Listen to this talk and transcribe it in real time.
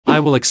I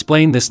will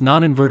explain this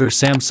non-inverter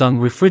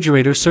Samsung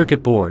refrigerator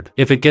circuit board.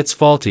 If it gets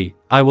faulty,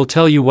 I will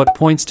tell you what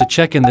points to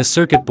check in this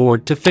circuit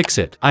board to fix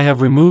it. I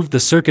have removed the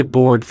circuit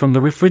board from the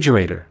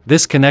refrigerator.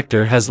 This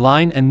connector has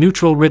line and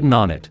neutral written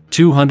on it.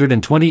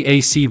 220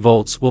 AC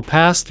volts will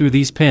pass through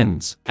these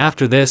pins.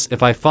 After this,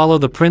 if I follow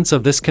the prints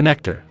of this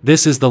connector,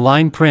 this is the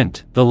line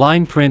print. The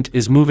line print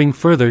is moving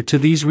further to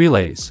these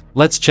relays.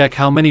 Let's check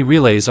how many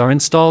relays are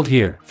installed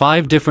here.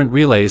 5 different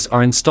relays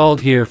are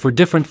installed here for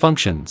different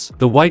functions.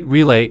 The white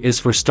relay is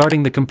for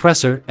starting the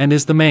compressor and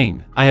is the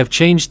main. I have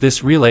changed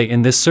this relay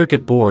in this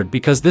circuit board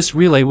because this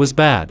relay was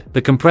bad.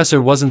 The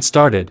compressor wasn't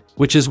started,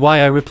 which is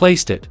why I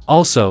replaced it.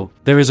 Also,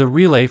 there is a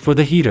relay for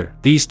the heater.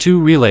 These 2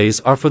 relays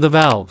are for the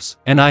valves,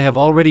 and I have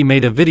already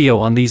made a video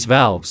on these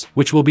valves,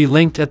 which will be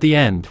linked at the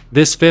end.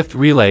 This 5th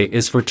relay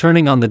is for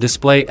turning on the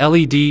display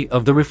LED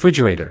of the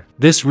refrigerator.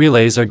 This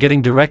relays are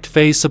getting direct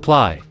phase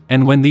supply,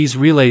 and when these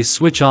relays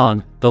switch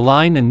on, the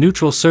line and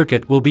neutral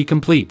circuit will be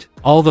complete.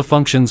 All the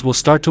functions will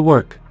start to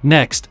work.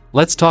 Next,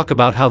 let's talk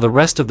about how the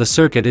rest of the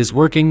circuit is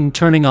working and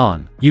turning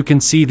on. You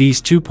can see these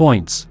 2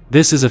 points.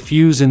 This is a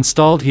fuse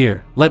installed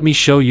here. Let me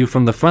show you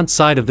from the front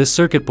side of this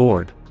circuit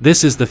board.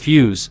 This is the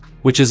fuse,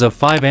 which is of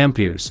 5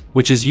 amperes,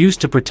 which is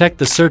used to protect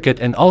the circuit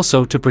and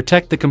also to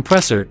protect the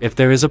compressor if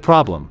there is a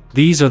problem.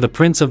 These are the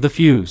prints of the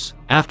fuse.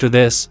 After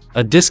this,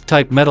 a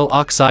disc-type metal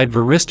oxide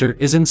varistor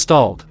is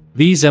installed.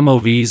 These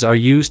MOVs are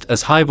used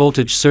as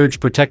high-voltage surge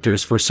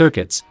protectors for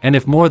circuits, and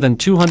if more than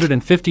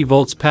 250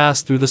 volts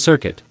pass through the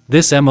circuit,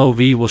 this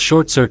MOV will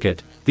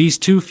short-circuit. These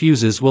 2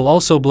 fuses will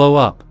also blow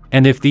up,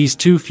 and if these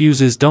 2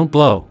 fuses don't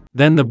blow,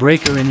 then the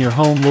breaker in your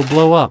home will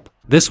blow up.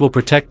 This will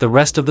protect the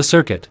rest of the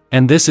circuit,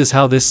 and this is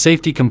how this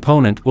safety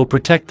component will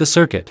protect the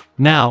circuit.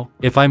 Now,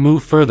 if I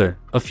move further,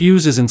 a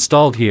fuse is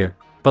installed here,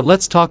 but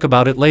let's talk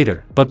about it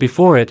later. But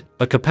before it,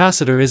 a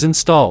capacitor is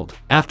installed.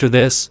 After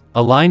this,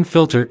 a line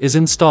filter is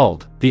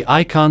installed. The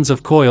icons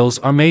of coils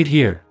are made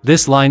here.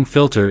 This line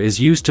filter is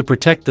used to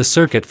protect the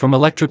circuit from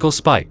electrical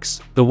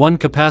spikes. The one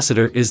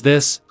capacitor is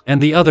this,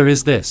 and the other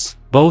is this.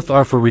 Both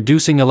are for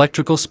reducing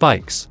electrical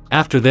spikes.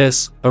 After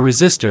this, a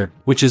resistor,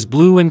 which is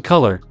blue in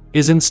color,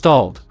 is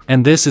installed,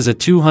 and this is a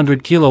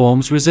 200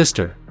 kiloohms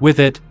resistor. With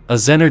it, a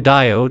Zener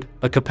diode,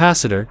 a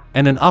capacitor,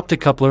 and an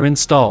optocoupler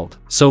installed.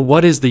 So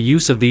what is the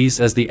use of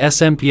these? As the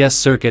SMPS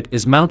circuit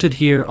is mounted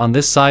here on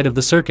this side of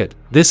the circuit.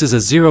 This is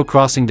a zero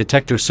crossing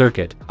detector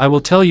circuit. I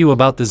will tell you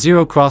about the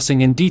zero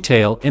crossing in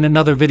detail in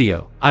another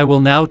video. I will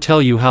now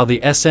tell you how the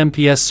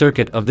SMPS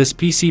circuit of this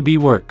PCB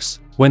works.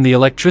 When the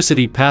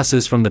electricity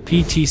passes from the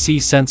PTC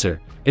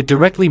sensor, it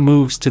directly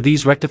moves to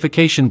these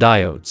rectification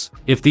diodes.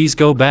 If these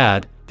go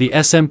bad, the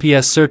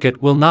SMPS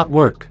circuit will not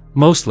work.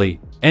 Mostly,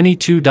 any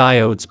 2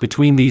 diodes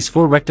between these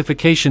 4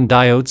 rectification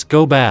diodes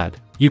go bad.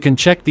 You can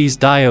check these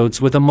diodes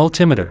with a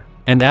multimeter,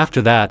 and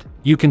after that,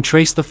 you can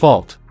trace the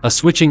fault. A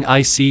switching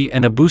IC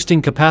and a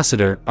boosting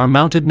capacitor are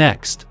mounted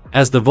next.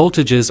 As the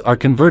voltages are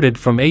converted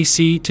from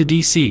AC to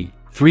DC,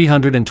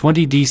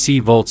 320 DC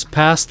volts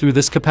pass through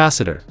this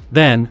capacitor.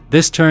 Then,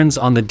 this turns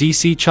on the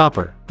DC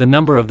chopper. The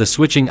number of the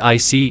switching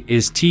IC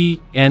is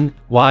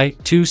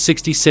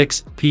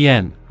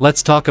TNY266PN.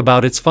 Let's talk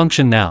about its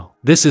function now.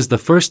 This is the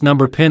first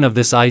number pin of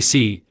this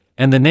IC,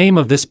 and the name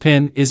of this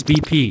pin is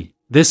BP.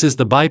 This is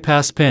the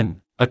bypass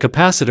pin. A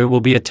capacitor will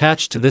be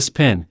attached to this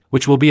pin,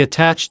 which will be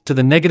attached to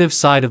the negative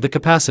side of the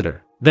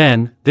capacitor.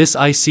 Then, this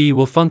IC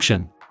will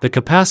function. The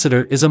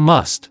capacitor is a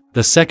must.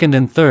 The second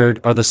and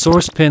third are the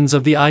source pins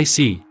of the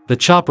IC. The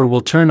chopper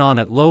will turn on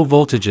at low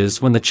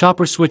voltages when the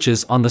chopper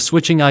switches on the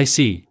switching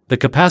IC. The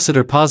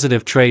capacitor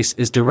positive trace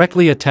is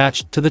directly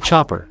attached to the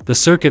chopper. The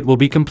circuit will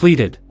be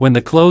completed when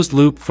the closed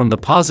loop from the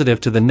positive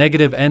to the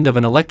negative end of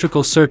an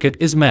electrical circuit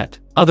is met.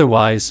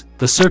 Otherwise,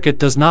 the circuit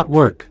does not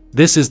work.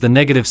 This is the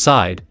negative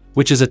side,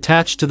 which is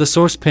attached to the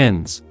source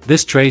pins.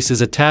 This trace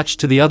is attached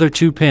to the other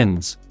 2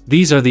 pins.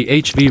 These are the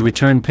HV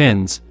return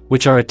pins,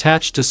 which are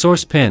attached to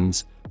source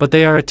pins, but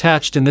they are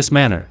attached in this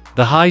manner.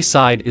 The high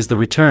side is the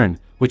return,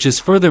 which is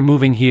further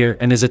moving here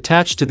and is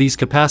attached to these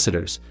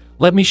capacitors.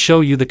 Let me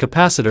show you the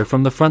capacitor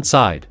from the front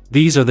side.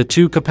 These are the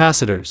 2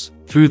 capacitors.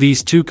 Through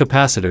these 2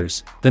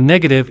 capacitors, the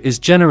negative is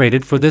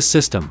generated for this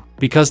system,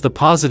 because the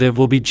positive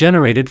will be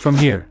generated from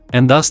here,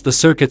 and thus the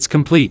circuit's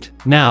complete.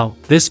 Now,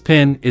 this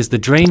pin is the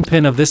drain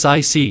pin of this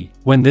IC.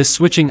 When this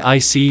switching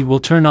IC will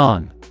turn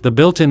on, the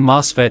built-in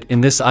MOSFET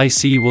in this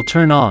IC will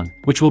turn on,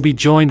 which will be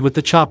joined with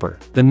the chopper.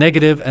 The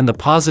negative and the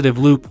positive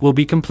loop will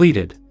be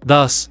completed.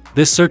 Thus,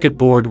 this circuit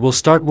board will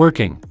start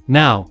working.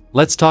 Now,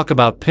 let's talk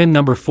about pin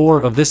number 4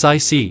 of this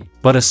IC.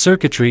 But a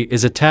circuitry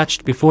is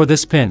attached before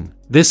this pin.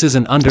 This is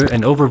an under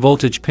and over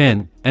voltage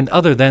pin, and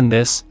other than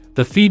this,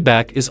 the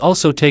feedback is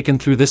also taken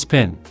through this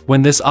pin.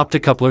 When this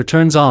optocoupler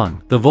turns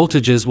on, the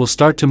voltages will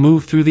start to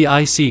move through the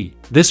IC.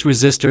 This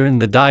resistor and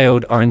the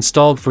diode are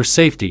installed for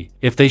safety.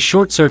 If they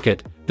short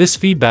circuit, this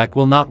feedback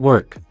will not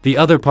work. The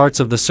other parts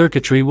of the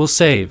circuitry will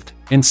saved.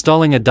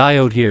 Installing a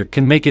diode here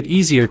can make it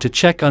easier to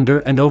check under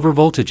and over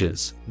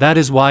voltages. That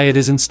is why it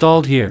is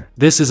installed here.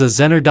 This is a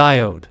Zener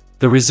diode.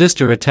 The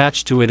resistor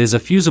attached to it is a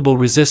fusible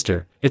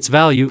resistor. Its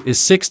value is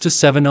 6 to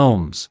 7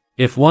 ohms.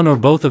 If one or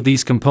both of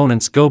these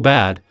components go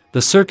bad,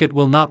 the circuit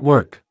will not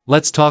work.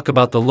 Let's talk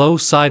about the low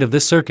side of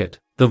this circuit.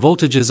 The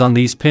voltages on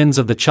these pins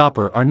of the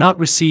chopper are not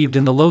received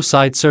in the low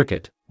side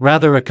circuit.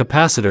 Rather, a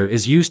capacitor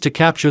is used to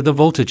capture the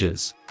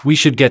voltages. We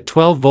should get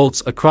 12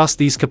 volts across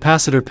these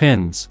capacitor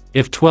pins.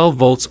 If 12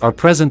 volts are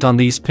present on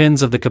these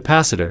pins of the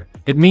capacitor,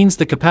 it means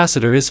the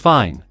capacitor is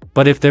fine.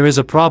 But if there is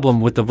a problem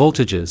with the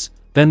voltages,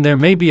 then there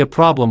may be a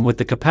problem with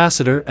the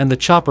capacitor and the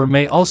chopper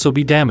may also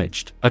be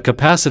damaged. A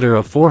capacitor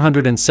of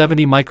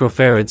 470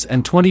 microfarads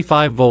and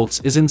 25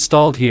 volts is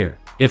installed here.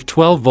 If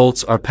 12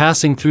 volts are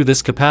passing through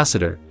this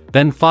capacitor,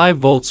 then 5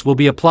 volts will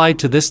be applied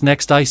to this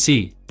next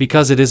IC,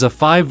 because it is a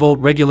 5-volt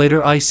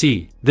regulator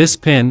IC. This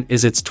pin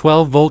is its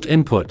 12-volt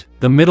input.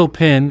 The middle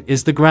pin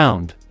is the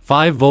ground.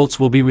 5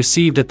 volts will be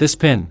received at this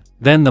pin.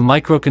 Then the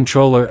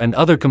microcontroller and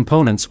other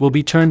components will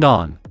be turned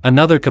on.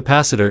 Another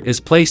capacitor is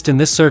placed in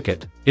this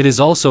circuit. It is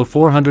also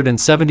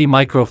 470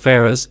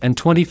 microfarads and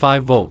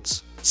 25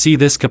 volts. See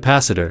this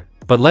capacitor,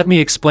 but let me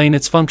explain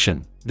its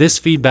function. This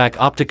feedback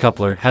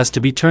optocoupler has to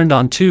be turned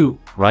on too,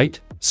 right?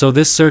 So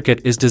this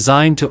circuit is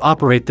designed to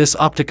operate this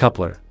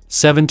optocoupler.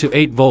 7 to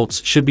 8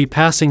 volts should be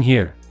passing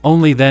here.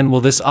 Only then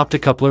will this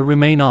optocoupler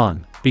remain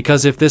on.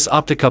 Because if this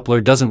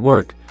optocoupler doesn't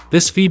work,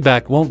 this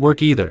feedback won't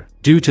work either.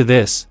 Due to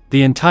this,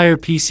 the entire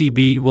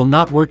PCB will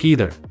not work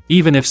either.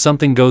 Even if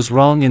something goes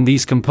wrong in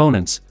these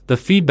components, the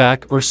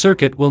feedback or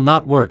circuit will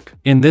not work.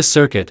 In this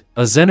circuit,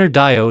 a Zener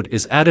diode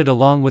is added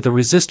along with a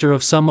resistor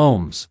of some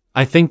ohms.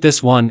 I think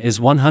this one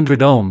is 100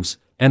 ohms,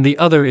 and the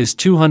other is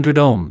 200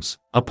 ohms.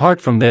 Apart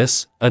from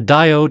this, a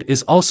diode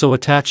is also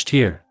attached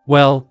here.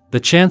 Well, the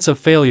chance of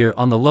failure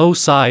on the low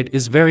side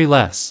is very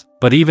less.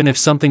 But even if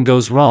something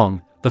goes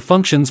wrong, the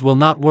functions will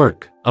not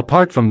work.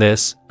 Apart from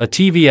this, a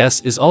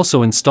TVS is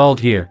also installed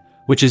here,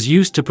 which is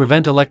used to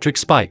prevent electric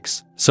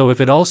spikes. So if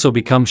it also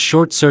becomes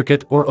short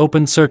circuit or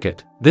open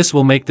circuit, this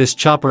will make this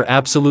chopper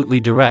absolutely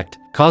direct,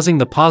 causing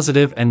the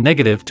positive and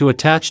negative to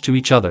attach to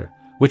each other,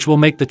 which will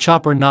make the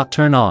chopper not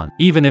turn on.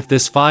 Even if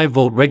this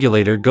 5-volt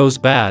regulator goes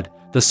bad,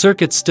 the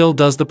circuit still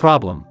does the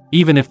problem.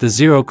 Even if the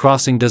zero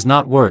crossing does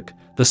not work,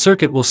 the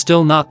circuit will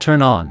still not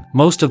turn on.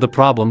 Most of the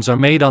problems are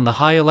made on the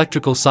high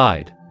electrical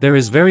side. There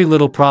is very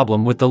little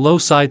problem with the low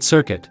side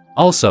circuit.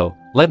 Also,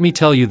 let me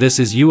tell you, this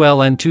is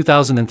ULN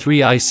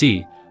 2003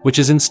 IC, which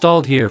is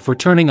installed here for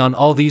turning on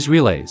all these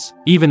relays.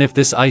 Even if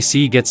this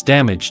IC gets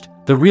damaged,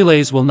 the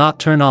relays will not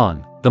turn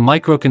on. The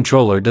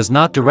microcontroller does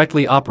not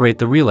directly operate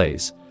the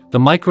relays. The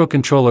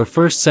microcontroller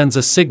first sends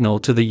a signal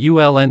to the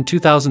ULN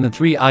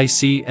 2003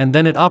 IC and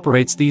then it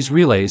operates these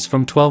relays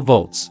from 12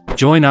 volts.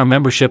 Join our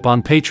membership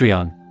on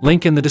Patreon,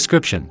 link in the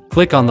description.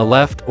 Click on the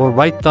left or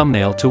right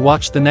thumbnail to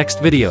watch the next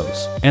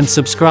videos. And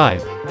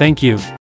subscribe. Thank you.